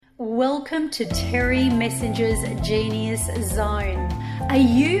Welcome to Terry Messenger's Genius Zone. Are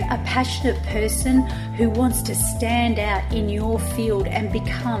you a passionate person who wants to stand out in your field and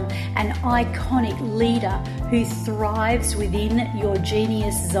become an iconic leader who thrives within your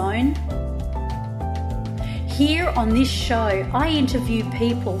genius zone? Here on this show, I interview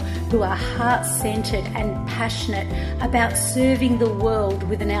people who are heart-centered and passionate about serving the world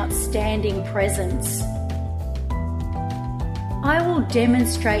with an outstanding presence. I will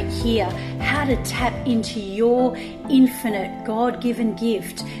demonstrate here how to tap into your infinite God-given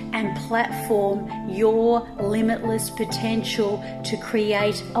gift and platform your limitless potential to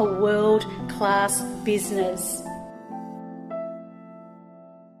create a world-class business.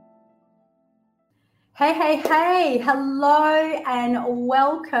 Hey, hello and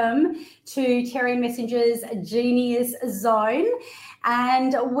welcome to Terry Messenger's Genius Zone.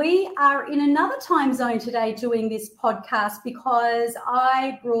 And we are in another time zone today doing this podcast because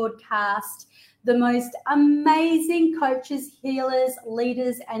I broadcast the most amazing coaches, healers,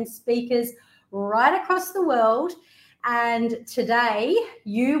 leaders, and speakers right across the world. And today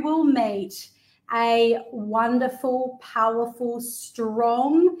you will meet a wonderful, powerful,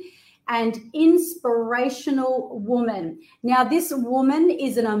 strong, and inspirational woman. Now, this woman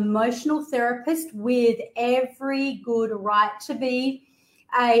is an emotional therapist with every good right to be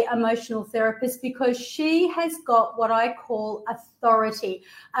an emotional therapist because she has got what I call authority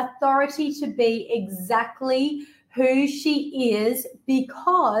to be exactly who she is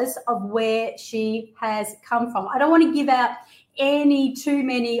because of where she has come from. I don't want to give out too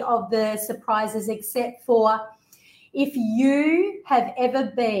many of the surprises except for if you have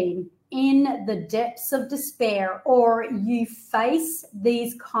ever been in the depths of despair or you face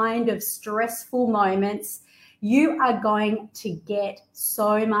these kind of stressful moments, you are going to get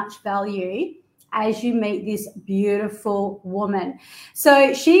so much value as you meet this beautiful woman.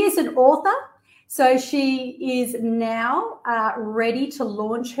 So she is an author. So she is now ready to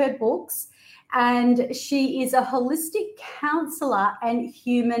launch her books. And she is a holistic counselor and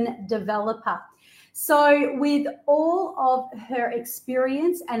human developer. So with all of her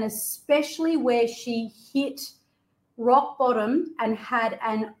experience and especially where she hit rock bottom and had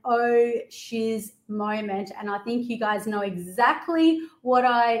an oh shiz moment, and I think you guys know exactly what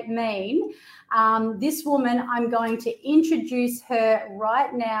I mean. This woman, I'm going to introduce her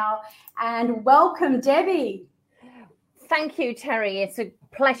right now and welcome Debbi. Thank you, Terry. It's a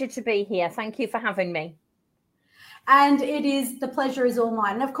pleasure to be here. Thank you for having me. And the pleasure is all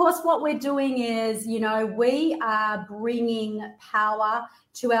mine. And of course, what we're doing is, we are bringing power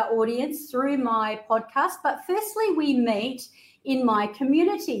to our audience through my podcast. But firstly, we meet in my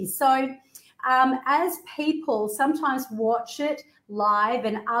community. So as people sometimes watch it live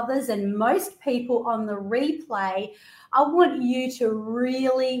and others and most people on the replay, I want you to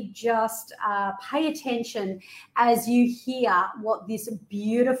really just pay attention as you hear what this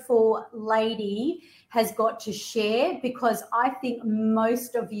beautiful lady has got to share, because I think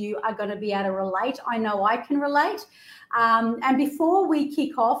most of you are going to be able to relate. I know I can relate. And before we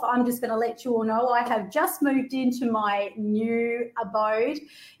kick off, I'm just going to let you all know I have just moved into my new abode.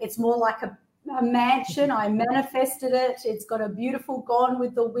 It's more like a mansion. I manifested it. It's got a beautiful Gone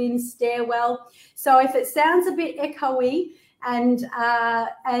with the Wind stairwell. So if it sounds a bit echoey and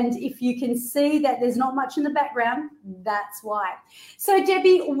if you can see that there's not much in the background, that's why. So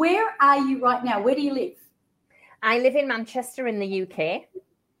Debbi, where are you right now? Where do you live? I live in Manchester in the UK.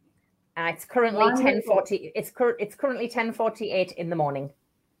 It's currently 10:40. It's currently 10:48 in the morning.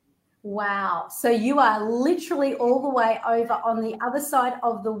 Wow. So you are literally all the way over on the other side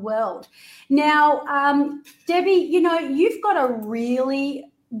of the world. Now, Debbi, you've got a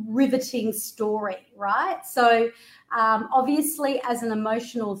really riveting story, right? So obviously as an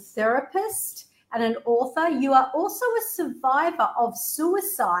emotional therapist and an author, you are also a survivor of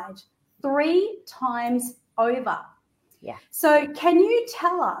suicide 3 times over. Yeah. So can you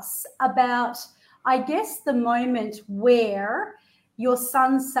tell us about, I guess, the moment where your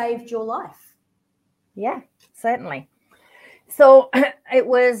son saved your life? Yeah, certainly. So it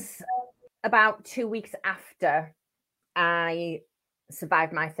was about 2 weeks after I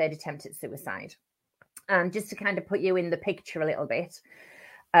survived my 3rd attempt at suicide. And just to kind of put you in the picture a little bit,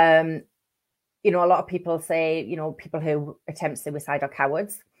 a lot of people say, people who attempt suicide are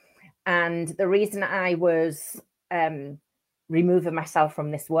cowards. And the reason I was removing myself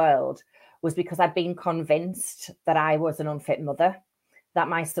from this world was because I'd been convinced that I was an unfit mother, that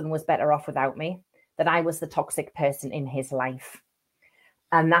my son was better off without me, that I was the toxic person in his life.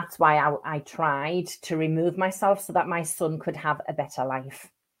 And that's why I tried to remove myself so that my son could have a better life.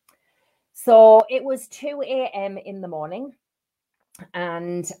 So it was 2 a.m. in the morning.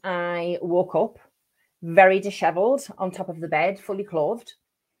 And I woke up very disheveled on top of the bed, fully clothed.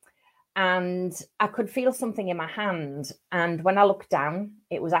 And I could feel something in my hand. And when I looked down,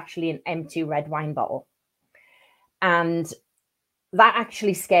 it was actually an empty red wine bottle. And that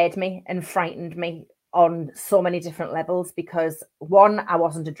actually scared me and frightened me on so many different levels, because one, I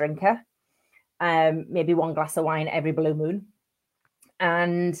wasn't a drinker, maybe one glass of wine every blue moon.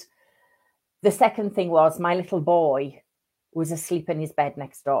 And the second thing was, my little boy was asleep in his bed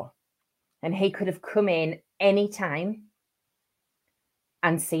next door, and he could have come in any time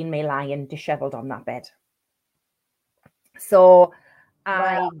and seen me lying disheveled on that bed. So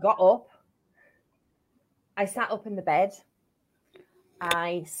I got up, I sat up in the bed,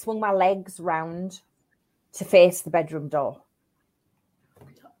 I swung my legs round to face the bedroom door.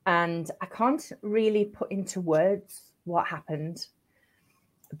 And I can't really put into words what happened,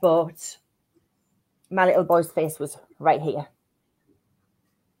 but my little boy's face was right here.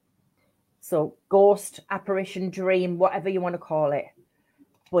 So ghost, apparition, dream, whatever you want to call it,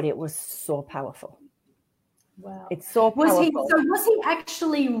 but it was so powerful. Wow. It's so powerful. Was he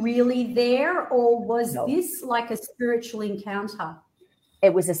actually really there, or was this like a spiritual encounter?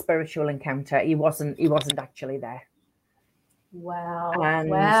 It was a spiritual encounter. He wasn't actually there. Wow. And,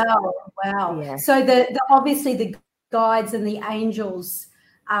 wow. Yeah. So the obviously the guides and the angels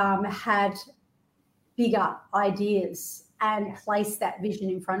had bigger ideas and placed that vision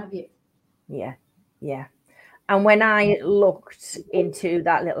in front of you. Yeah. Yeah. And when I looked into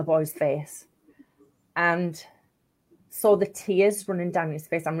that little boy's face and saw the tears running down his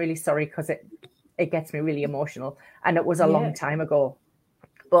face, I'm really sorry, because it gets me really emotional. And it was a long time ago,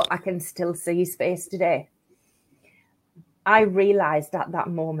 but I can still see his face today. I realized at that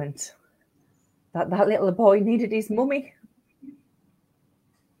moment that little boy needed his mummy.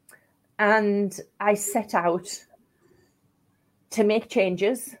 And I set out to make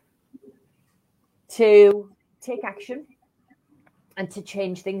changes, to take action, and to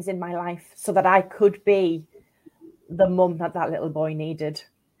change things in my life so that I could be the mum that little boy needed.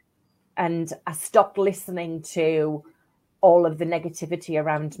 And I stopped listening to all of the negativity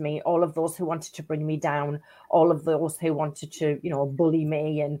around me, all of those who wanted to bring me down, all of those who wanted to, bully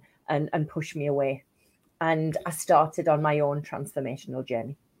me and push me away. And I started on my own transformational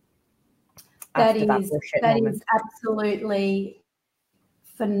journey. That is absolutely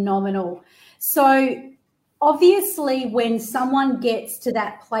phenomenal. So obviously, when someone gets to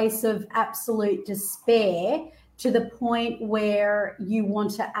that place of absolute despair, to the point where you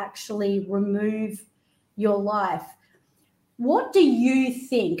want to actually remove your life, what do you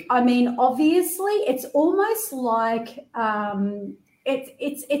think? I mean, obviously, it's almost like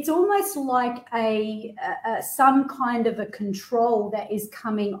it's almost like a some kind of a control that is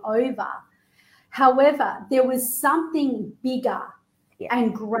coming over. However, there was something bigger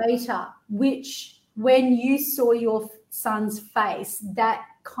and greater, which when you saw your son's face, that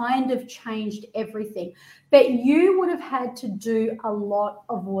kind of changed everything. But you would have had to do a lot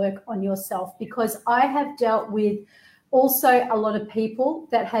of work on yourself, because I have dealt with also a lot of people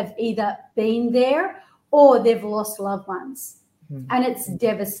that have either been there or they've lost loved ones. And it's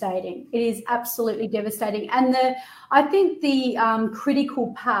devastating. It is absolutely devastating. And I think the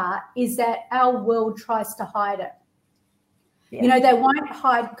critical part is that our world tries to hide it. Yeah. They won't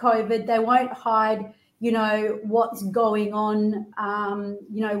hide COVID. They won't hide, what's going on,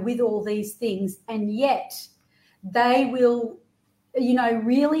 with all these things. And yet they will,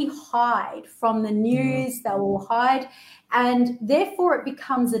 really hide from the news. They will hide. And therefore it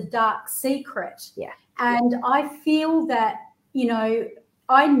becomes a dark secret. Yeah. And I feel that,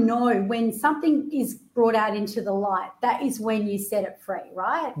 I know when something is brought out into the light, that is when you set it free,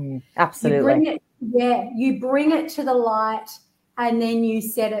 right? Absolutely. You bring it to the light and then you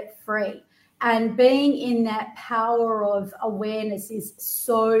set it free. And being in that power of awareness is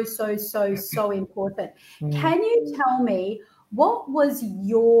so, so, so, so important. Can you tell me, what was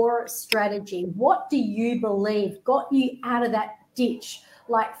your strategy? What do you believe got you out of that ditch,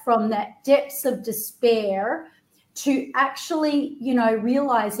 like from that depths of despair to actually,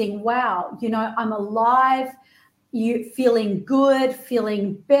 realizing, wow, I'm alive, you feeling good,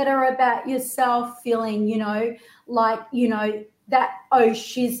 feeling better about yourself, feeling, that oh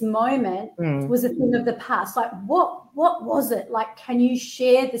shiz moment was a thing of the past. Like what was it? Like, can you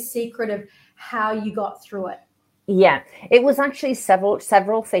share the secret of how you got through it? Yeah, it was actually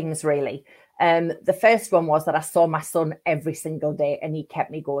several things, really. The first one was that I saw my son every single day and he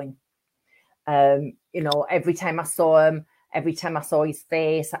kept me going. Every time I saw him, every time I saw his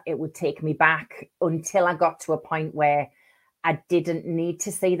face, it would take me back until I got to a point where I didn't need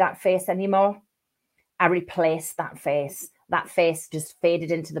to see that face anymore. I replaced that face that face just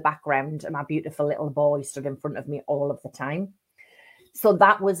faded into the background, and my beautiful little boy stood in front of me all of the time. So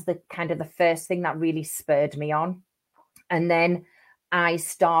that was the kind of the first thing that really spurred me on. And then I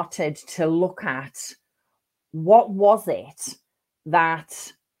started to look at what was it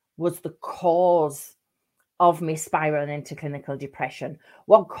that was the cause of me spiraling into clinical depression?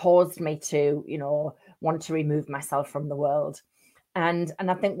 What caused me to, want to remove myself from the world? And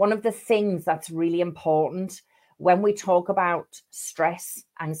I think one of the things that's really important when we talk about stress,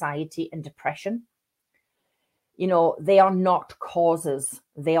 anxiety, and depression, they are not causes,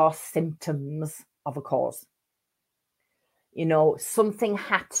 they are symptoms of a cause. Something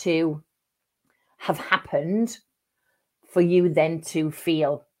had to have happened for you then to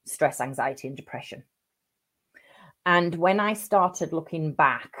feel stress, anxiety, and depression. And when I started looking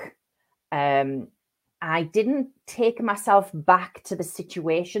back, I didn't take myself back to the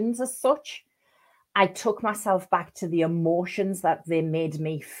situations as such. I took myself back to the emotions that they made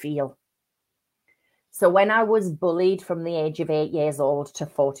me feel. So when I was bullied from the age of 8 years old to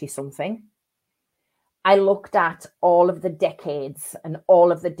 40 something, I looked at all of the decades and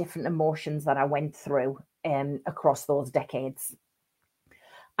all of the different emotions that I went through across those decades,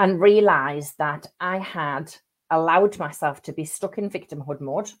 and realized that I had allowed myself to be stuck in victimhood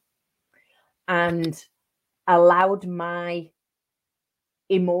mode and allowed my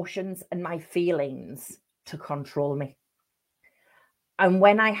emotions and my feelings to control me. And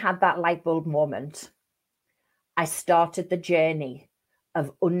when I had that light bulb moment, I started the journey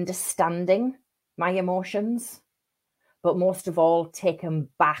of understanding my emotions, but most of all, taking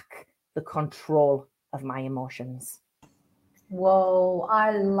back the control of my emotions. Whoa,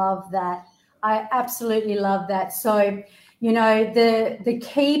 I love that. I absolutely love that. So, the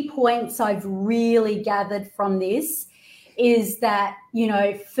key points I've really gathered from this is that,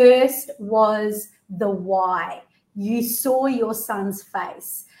 first was the why. You saw your son's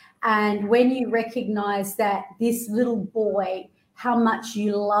face. And when you recognized that this little boy, how much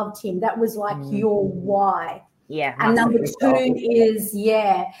you loved him, that was like your why. Yeah. And number two is,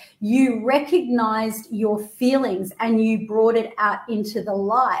 you recognized your feelings and you brought it out into the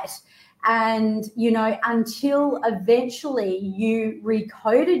light. And, until eventually you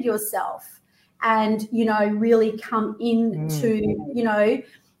recoded yourself and, really come into,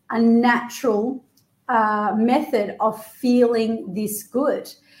 a natural method of feeling this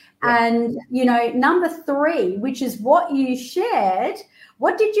good. Yeah. And, number three, which is what you shared.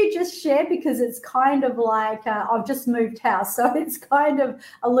 What did you just share? Because it's kind of like I've just moved house, so it's kind of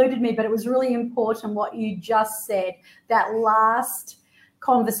eluded me, but it was really important what you just said, that last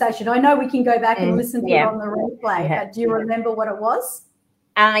conversation. I know we can go back and listen to it on the replay, but do you remember what it was?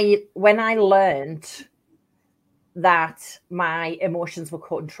 When I learned that my emotions were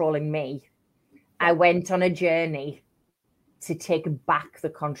controlling me, I went on a journey to take back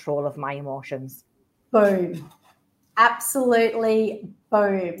the control of my emotions. Boom. Absolutely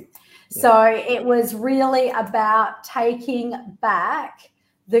boom. So it was really about taking back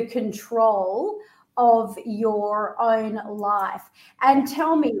the control of your own life. And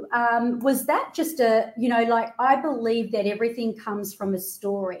tell me, was that just I believe that everything comes from a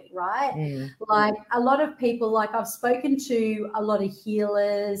story, right? Like a lot of people, I've spoken to a lot of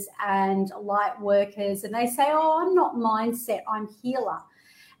healers and light workers, and they say, oh, I'm not mindset, I'm healer.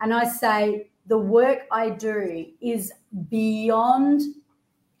 And I say, the work I do is beyond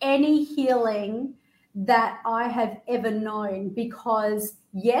any healing that I have ever known, because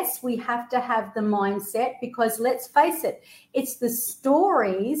yes, we have to have the mindset, because let's face it, it's the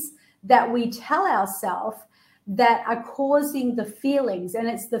stories that we tell ourselves that are causing the feelings, and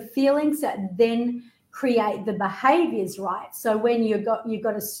it's the feelings that then create the behaviors, right? So when you've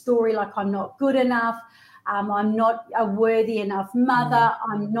got a story like I'm not good enough, I'm not a worthy enough mother,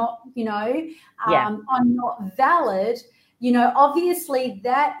 I'm not, I'm not valid, obviously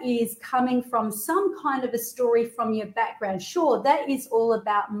that is coming from some kind of a story from your background. Sure, that is all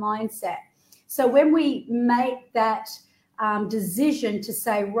about mindset. So when we make that decision to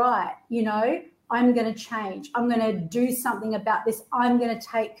say, right, I'm going to change, I'm going to do something about this, I'm going to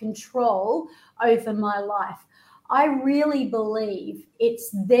take control over my life, I really believe it's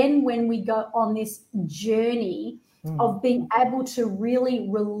then when we go on this journey of being able to really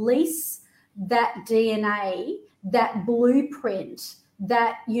release that DNA, that blueprint,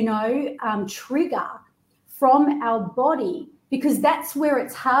 that, trigger from our body, because that's where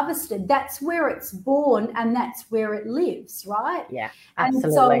it's harvested, that's where it's born, and that's where it lives, right? Yeah,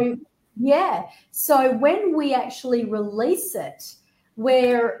 absolutely. And so when we actually release it,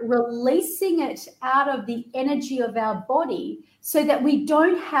 we're releasing it out of the energy of our body so that we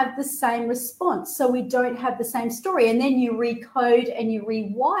don't have the same response, so we don't have the same story. And then you recode and you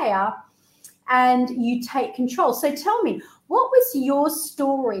rewire and you take control. So tell me, what was your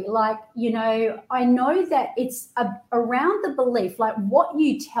story like? You know, I know that it's around the belief, like what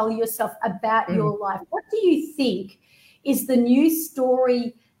you tell yourself about your life. What do you think is the new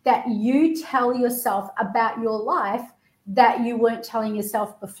story that you tell yourself about your life that you weren't telling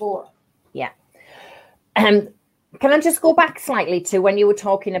yourself before? Yeah. Can I just go back slightly to when you were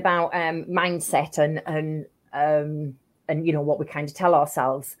talking about mindset and you know what we kind of tell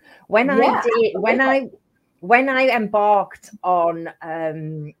ourselves? When I embarked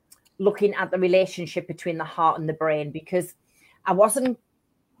on looking at the relationship between the heart and the brain, because I wasn't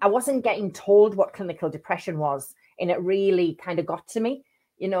getting told what clinical depression was, and it really kind of got to me.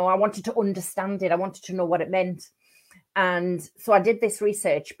 You know, I wanted to understand it. I wanted to know what it meant. And so I did this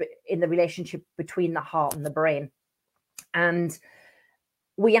research in the relationship between the heart and the brain. And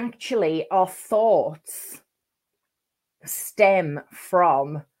we actually, our thoughts stem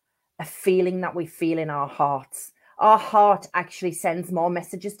from a feeling that we feel in our hearts. Our heart actually sends more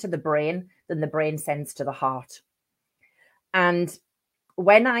messages to the brain than the brain sends to the heart. And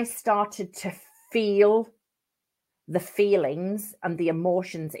when I started to feel the feelings and the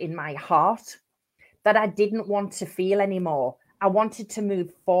emotions in my heart that I didn't want to feel anymore, I wanted to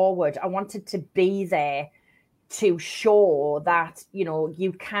move forward. I wanted to be there to show that, you know,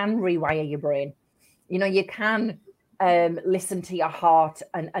 you can rewire your brain. You know, you can listen to your heart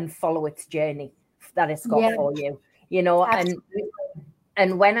and follow its journey that it's got for you, you know. Absolutely.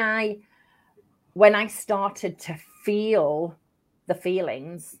 And when I started to feel the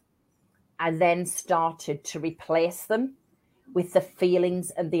feelings, I then started to replace them with the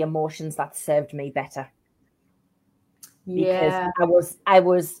feelings and the emotions that served me better. Because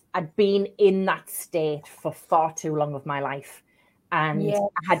I'd been in that state for far too long of my life, and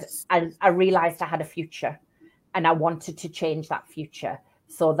I realized I had a future, and I wanted to change that future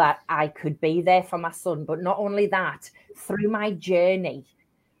so that I could be there for my son. But not only that, through my journey,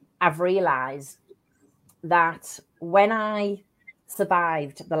 I've realized that when I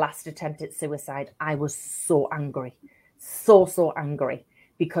survived the last attempt at suicide, I was so angry, so angry,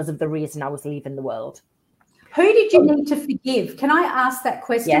 because of the reason I was leaving the world. Who did you need to forgive? Can I ask that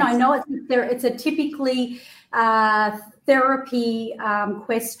question? Yes. I know it's a typically therapy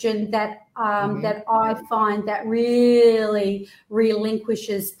question that that I find that really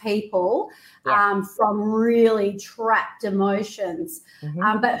relinquishes people from really trapped emotions.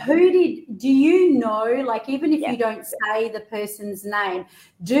 But do you know, like, even if you don't say the person's name,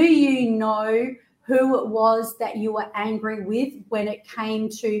 do you know who it was that you were angry with when it came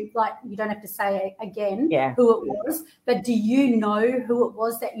to, like, you don't have to say again who it was, but do you know who it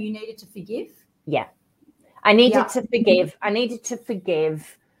was that you needed to forgive? Yeah. I needed to forgive. I needed to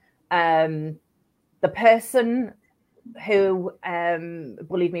forgive the person who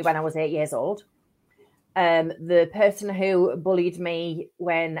bullied me when I was 8 years old. The person who bullied me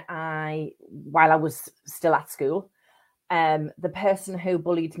while I was still at school. The person who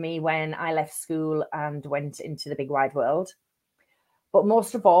bullied me when I left school and went into the big wide world. But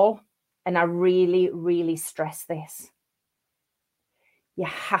most of all, and I really, really stress this, you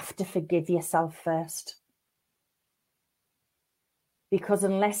have to forgive yourself first. Because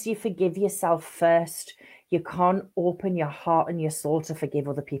unless you forgive yourself first, you can't open your heart and your soul to forgive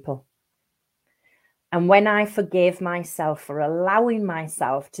other people. And when I forgave myself for allowing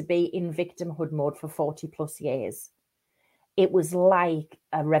myself to be in victimhood mode for 40 plus years, it was like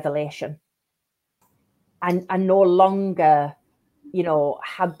a revelation. And I no longer, you know,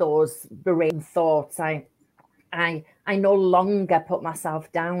 had those berating thoughts. I no longer put myself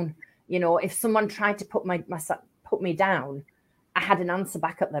down. You know, if someone tried to put me down, I had an answer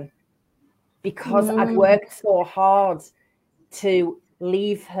back at them, because I'd worked so hard to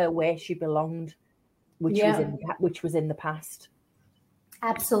leave her where she belonged, which was in the past.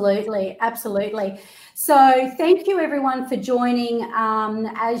 Absolutely. So thank you everyone for joining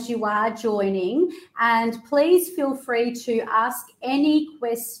as you are joining, and please feel free to ask any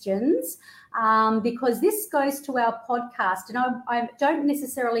questions because this goes to our podcast, and I don't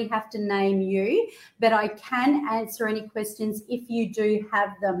necessarily have to name you, but I can answer any questions if you do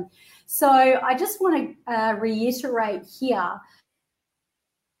have them. So I just want to reiterate here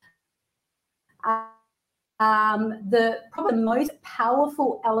probably the most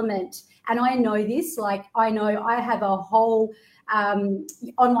powerful element, and I know this, like I know I have a whole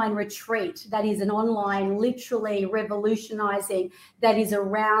online retreat that is an online, literally revolutionizing, that is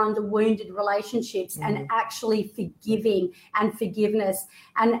around wounded relationships and actually forgiving and forgiveness.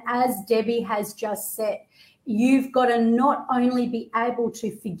 And as Debbie has just said, you've got to not only be able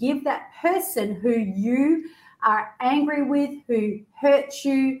to forgive that person who you are angry with, who hurt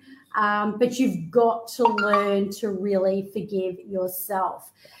you, but you've got to learn to really forgive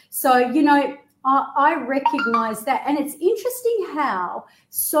yourself. So, you know, I recognize that. And it's interesting how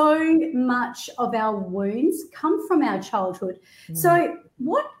so much of our wounds come from our childhood. So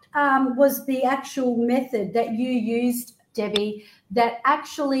what was the actual method that you used, Debbie, that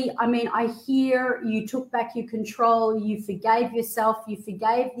actually, I mean, I hear you took back your control, you forgave yourself, you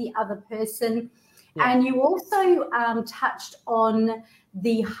forgave the other person, and you also touched on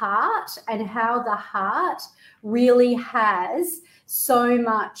the heart and how the heart really has so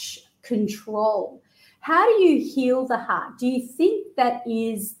much control. How do you heal the heart? Do you think that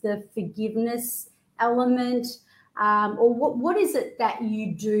is the forgiveness element, or what is it that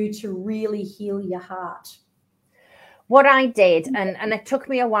you do to really heal your heart? What I did, and it took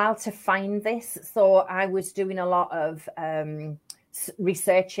me a while to find this, so I was doing a lot of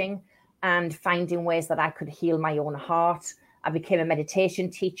researching and finding ways that I could heal my own heart. I became a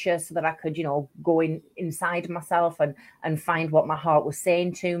meditation teacher so that I could, you know, go inside myself and find what my heart was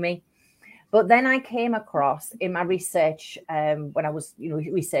saying to me. But then I came across in my research, when I was, you know,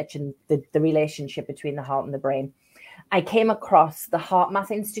 researching the relationship between the heart and the brain, I came across the Heart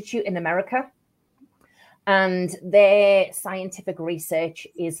Math Institute in America, and their scientific research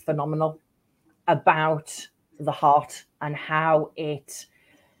is phenomenal about the heart and how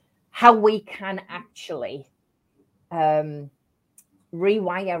we can actually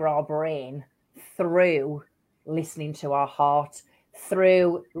rewire our brain through listening to our heart,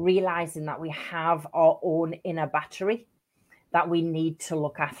 through realizing that we have our own inner battery that we need to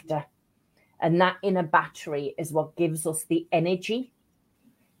look after. And that inner battery is what gives us the energy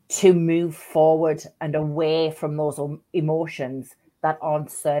to move forward and away from those emotions that aren't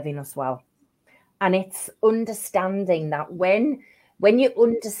serving us well. And it's understanding that when you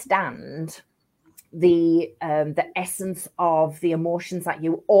understand the essence of the emotions that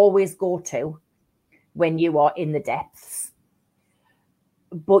you always go to when you are in the depths,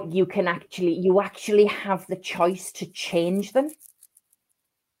 but you actually have the choice to change them.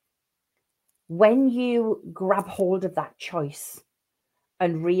 When you grab hold of that choice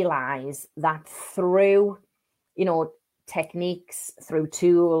and realize that through, you know, techniques, through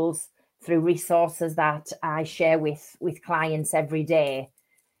tools, through resources that I share with clients every day,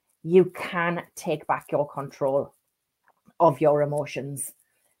 you can take back your control of your emotions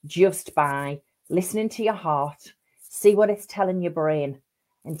just by listening to your heart, see what it's telling your brain,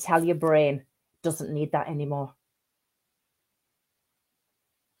 and tell your brain doesn't need that anymore.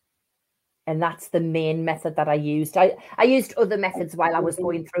 And that's the main method that I used. I used other methods while I was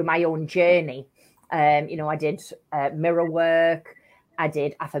going through my own journey. You know, I did mirror work, I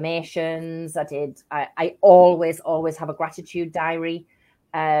did affirmations, I always have a gratitude diary.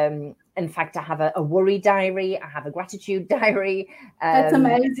 In fact, I have a worry diary, I have a gratitude diary. That's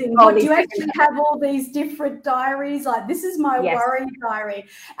amazing. Do you actually have all these different diaries? Like, this is my worry diary.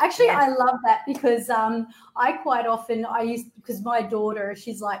 Actually, I love that because I quite often, because my daughter,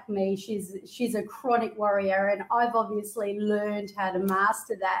 she's like me, she's a chronic worrier, and I've obviously learned how to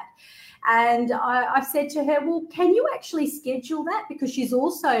master that. And I've said to her, well, can you actually schedule that? Because she's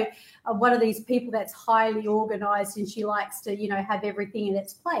also one of these people that's highly organized, and she likes to, you know, have everything in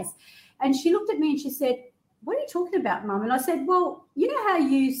its place. And she looked at me and she said, what are you talking about, Mum? And I said, well, you know how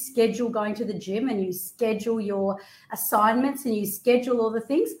you schedule going to the gym and you schedule your assignments and you schedule all the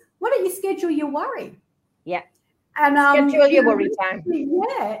things? Why don't you schedule your worry? Yeah. And schedule your worry time.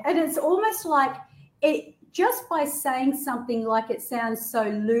 Yeah. And it's almost like it, just by saying something, like, it sounds so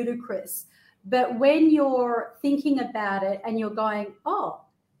ludicrous, but when you're thinking about it and you're going, oh,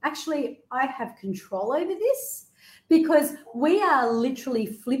 actually, I have control over this, because we are literally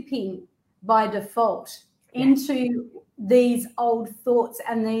flipping by default into these old thoughts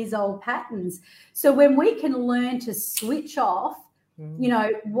and these old patterns. So when we can learn to switch off, you know,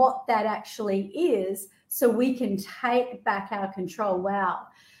 what that actually is, so we can take back our control. Wow.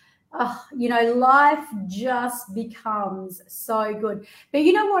 You know, life just becomes so good. But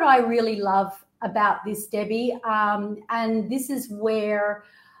you know what I really love about this, Debbie, and this is where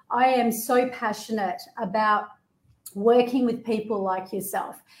I am so passionate about working with people like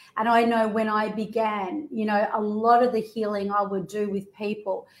yourself. And I know when I began, you know, a lot of the healing I would do with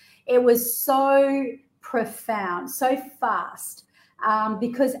people, it was so profound, so fast,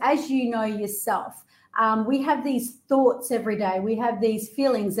 because as you know yourself, we have these thoughts every day. We have these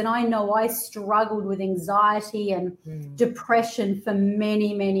feelings. And I know I struggled with anxiety and depression for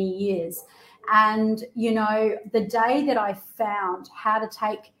many, many years. And, you know, the day that I found how to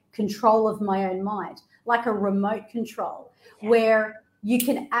take control of my own mind, like a remote control, where you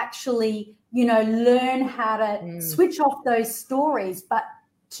can actually, you know, learn how to switch off those stories, but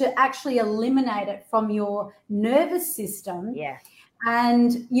to actually eliminate it from your nervous system. Yeah.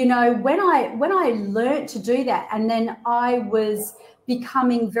 And, you know, when I learned to do that, and then I was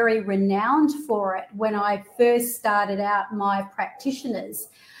becoming very renowned for it when I first started out my practitioners,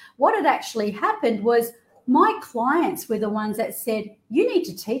 what had actually happened was my clients were the ones that said, you need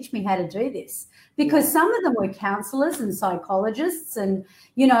to teach me how to do this. Because some of them were counselors and psychologists and,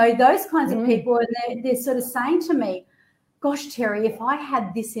 you know, those kinds of people. And they're sort of saying to me, gosh, Terry, if I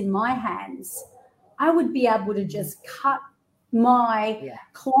had this in my hands, I would be able to just cut my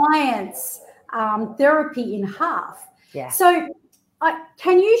clients' therapy in half. So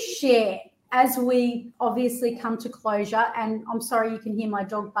can you share, as we obviously come to closure, and I'm sorry you can hear my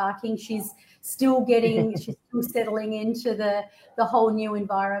dog barking, she's still settling into the whole new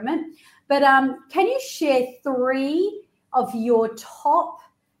environment, but can you share 3 of your top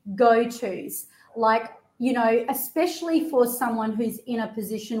go-tos, like, you know, especially for someone who's in a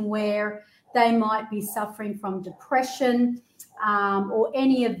position where they might be suffering from depression, or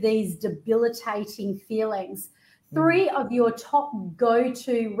any of these debilitating feelings. 3 of your top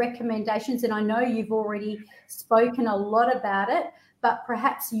go-to recommendations, and I know you've already spoken a lot about it, but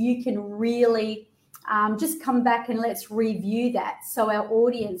perhaps you can really just come back and let's review that so our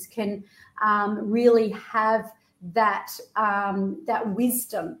audience can really have that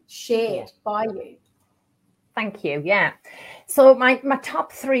wisdom shared by you. Thank you. Yeah. So my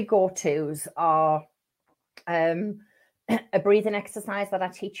top 3 go-tos are a breathing exercise that I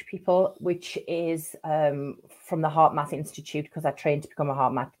teach people, which is from the Heart Math Institute, because I trained to become a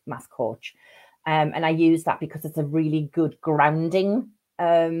heart math coach. And I use that because it's a really good grounding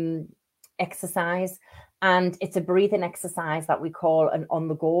exercise. And it's a breathing exercise that we call an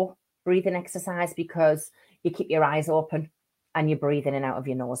on-the-go breathing exercise, because you keep your eyes open and you breathe in and out of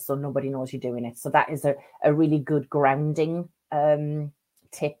your nose, so nobody knows you're doing it. So that is a really good grounding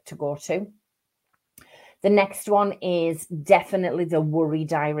tip to go to. The next one is definitely the worry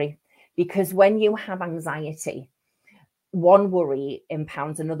diary, because when you have anxiety, one worry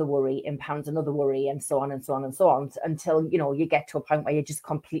impounds another worry, and so on and so on and so on, until, you know, you get to a point where you're just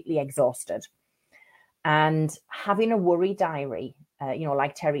completely exhausted. And having a worry diary, you know,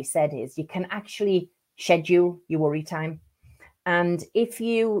 like Terry said, is you can actually schedule your worry time. And if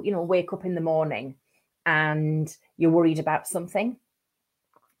you know, wake up in the morning and you're worried about something,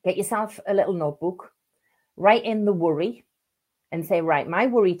 get yourself a little notebook, write in the worry and say, right, my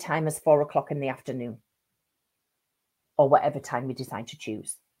worry time is 4 o'clock in the afternoon, or whatever time you decide to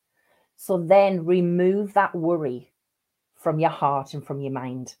choose. So then remove that worry from your heart and from your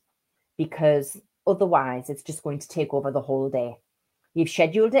mind, because otherwise it's just going to take over the whole day. You've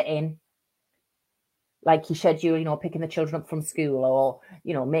scheduled it in, like you schedule, you know, picking the children up from school, or,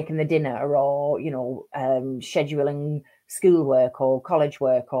 you know, making the dinner, or, you know, scheduling schoolwork or college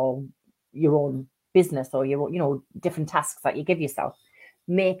work or your own business, or your, you know, different tasks that you give yourself.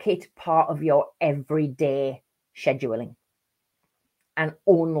 Make it part of your everyday scheduling and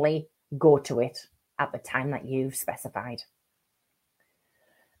only go to it at the time that you've specified.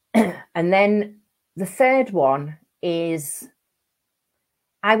 And then the third one is,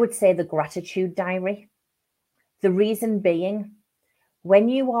 I would say, the gratitude diary. The reason being, when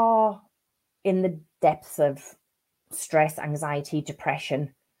you are in the depths of stress, anxiety,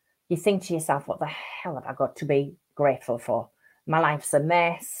 depression, you think to yourself, what the hell have I got to be grateful for? My life's a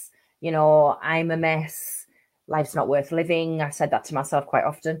mess. You know, I'm a mess. Life's not worth living. I said that to myself quite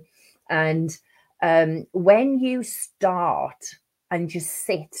often. And when you start and just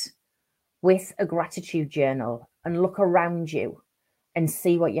sit with a gratitude journal and look around you and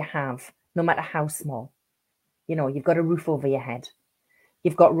see what you have, no matter how small. You know, you've got a roof over your head.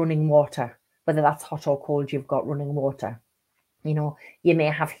 You've got running water, whether that's hot or cold, you've got running water. You know, you may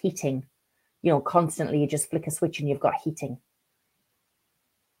have heating, you know, constantly you just flick a switch and you've got heating.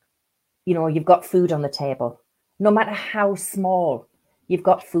 You know, you've got food on the table. No matter how small, you've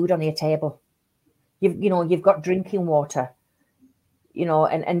got food on your table. You've got drinking water, you know,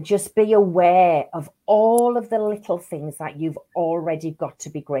 and just be aware of all of the little things that you've already got to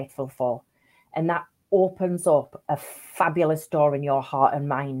be grateful for. And that opens up a fabulous door in your heart and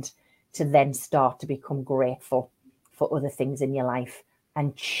mind to then start to become grateful for other things in your life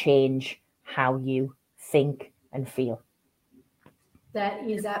and change how you think, and feel. That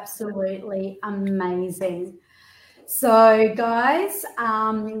is absolutely amazing. So, guys,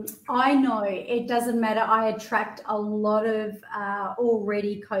 I know it doesn't matter. I attract a lot of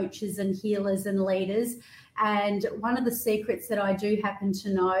already coaches and healers and leaders. And one of the secrets that I do happen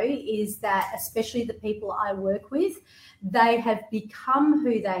to know is that, especially the people I work with, they have become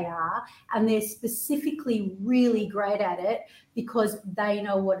who they are, and they're specifically really great at it because they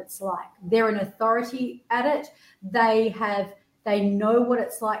know what it's like. They're an authority at it. They know what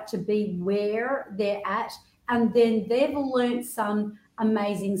it's like to be where they're at. And then they've learned some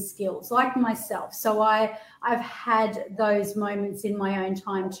amazing skills, like myself. So I've had those moments in my own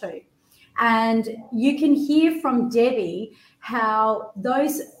time too. And you can hear from Debbie how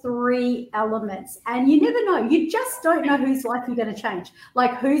those three elements, and you never know, you just don't know whose life you're going to change.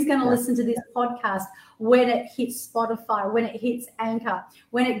 Like who's going to listen to this podcast when it hits Spotify, when it hits Anchor,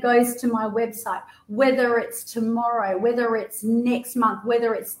 when it goes to my website, whether it's tomorrow, whether it's next month,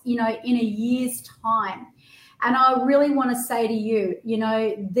 whether it's, in a year's time. And I really want to say to you,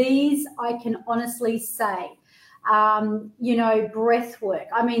 these I can honestly say, breath work.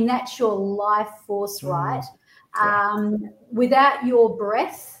 I mean, that's your life force, right? Without your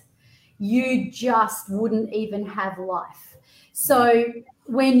breath, you just wouldn't even have life. So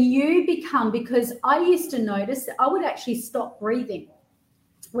when you become, because I used to notice that I would actually stop breathing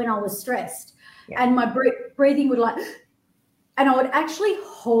when I was stressed, and my breathing would and I would actually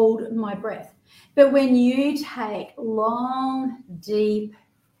hold my breath. But when you take long, deep,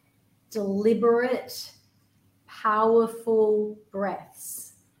 deliberate, powerful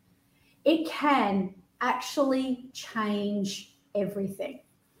breaths, it can actually change everything.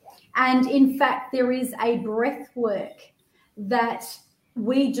 And in fact, there is a breath work that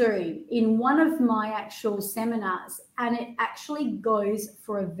we do in one of my actual seminars, and it actually goes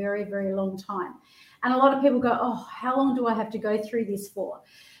for a very, very long time. And a lot of people go, oh, how long do I have to go through this for?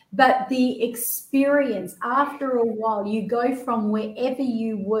 But the experience, after a while, you go from wherever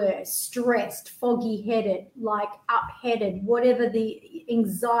you were, stressed, foggy-headed, like up-headed, whatever the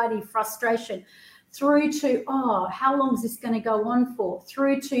anxiety, frustration, through to, oh, how long is this going to go on for?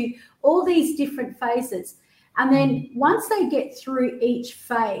 Through to all these different phases. And then once they get through each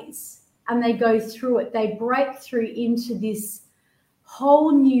phase and they go through it, they break through into this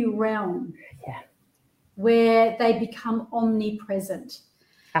whole new realm where they become omnipresent.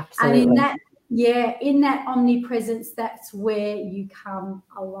 Absolutely. And in that omnipresence, that's where you come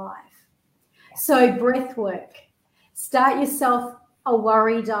alive. So breath work. Start yourself a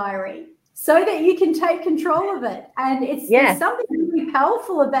worry diary so that you can take control of it. And there's something really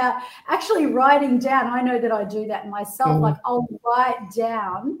powerful about actually writing down. I know that I do that myself. Like I'll write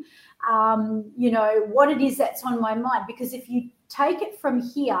down, what it is that's on my mind. Because if you take it from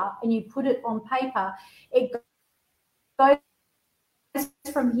here and you put it on paper, it goes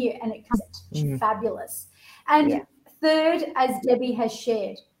from here and it comes fabulous. And third, as Debbie has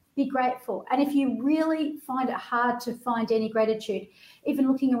shared, be grateful. And if you really find it hard to find any gratitude,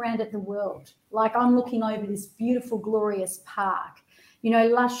 even looking around at the world, like I'm looking over this beautiful, glorious park,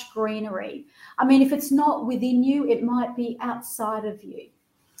 lush greenery. I mean, if it's not within you, it might be outside of you.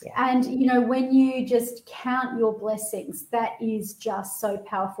 And, when you just count your blessings, that is just so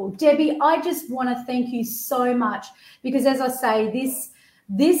powerful. Debbie, I just want to thank you so much because, as I say,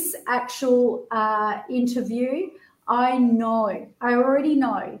 this actual interview, I already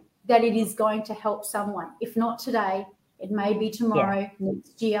know that it is going to help someone. If not today, it may be tomorrow,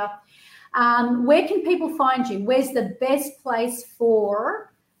 next year. Where can people find you? Where's the best place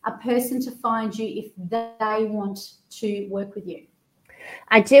for a person to find you if they want to work with you?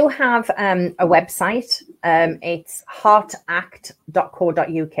 I do have a website. It's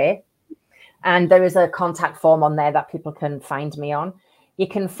heartact.co.uk. And there is a contact form on there that people can find me on. You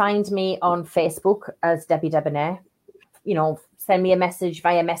can find me on Facebook as Debbi Debonaire. Send me a message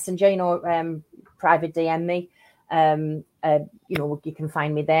via Messenger, private DM me. You can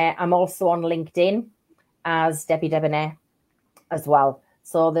find me there. I'm also on LinkedIn as Debbi Debonaire as well.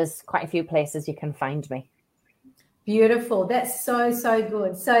 So there's quite a few places you can find me. Beautiful. That's so, so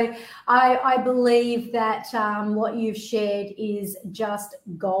good. So I believe that what you've shared is just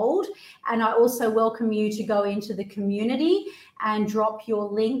gold. And I also welcome you to go into the community and drop your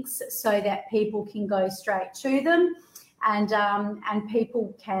links so that people can go straight to them and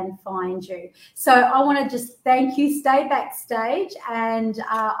people can find you. So I want to just thank you. Stay backstage and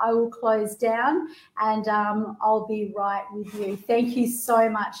I will close down and I'll be right with you. Thank you so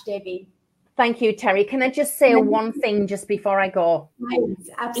much, Debbie. Thank you, Terry. Can I just say one thing just before I go? Yes,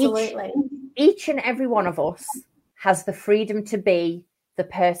 absolutely. Each and every one of us has the freedom to be the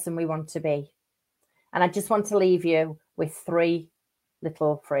person we want to be. And I just want to leave you with 3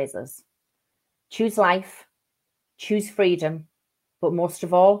 little phrases. Choose life, choose freedom, but most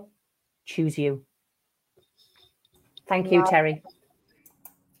of all, choose you. Thank you, Terry.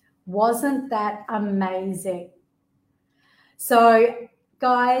 Wasn't that amazing? So,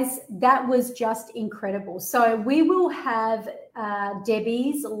 guys, that was just incredible. So we will have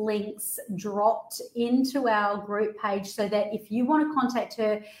Debbie's links dropped into our group page so that if you want to contact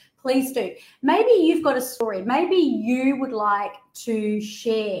her, please do. Maybe you've got a story. Maybe you would like to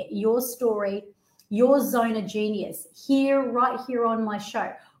share your story, your zone of genius right here on my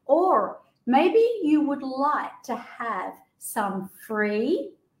show. Or maybe you would like to have some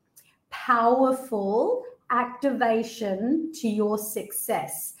free, powerful activation to your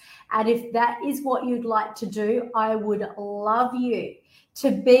success. And if that is what you'd like to do, I would love you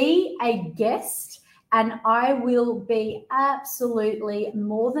to be a guest, and I will be absolutely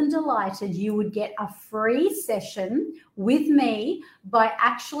more than delighted. You would get a free session with me by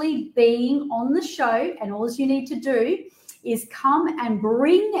actually being on the show, and all you need to do is come and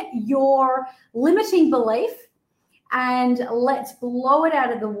bring your limiting belief and let's blow it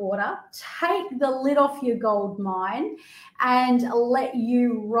out of the water, take the lid off your gold mine and let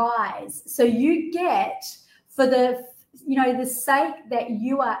you rise. So you get, for the sake that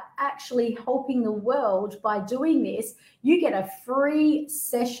you are actually helping the world by doing this, you get a free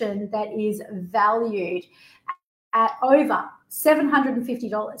session that is valued at over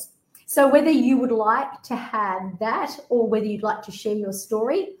 $750. So whether you would like to have that or whether you'd like to share your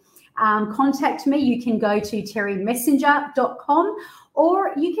story, contact me. You can go to terrymessenger.com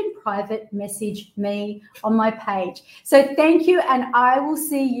or you can private message me on my page. So thank you, and I will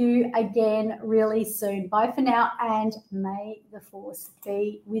see you again really soon. Bye for now, and may the force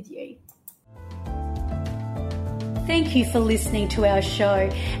be with you. Thank you for listening to our show.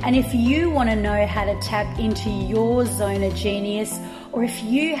 And if you want to know how to tap into your zone of genius, or if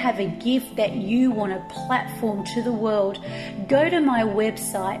you have a gift that you want to platform to the world, go to my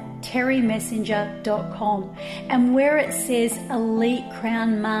website, terrymessenger.com, and where it says Elite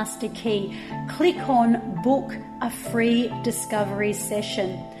Crown Master Key, click on Book a Free Discovery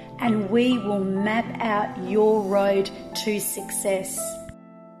Session, and we will map out your road to success.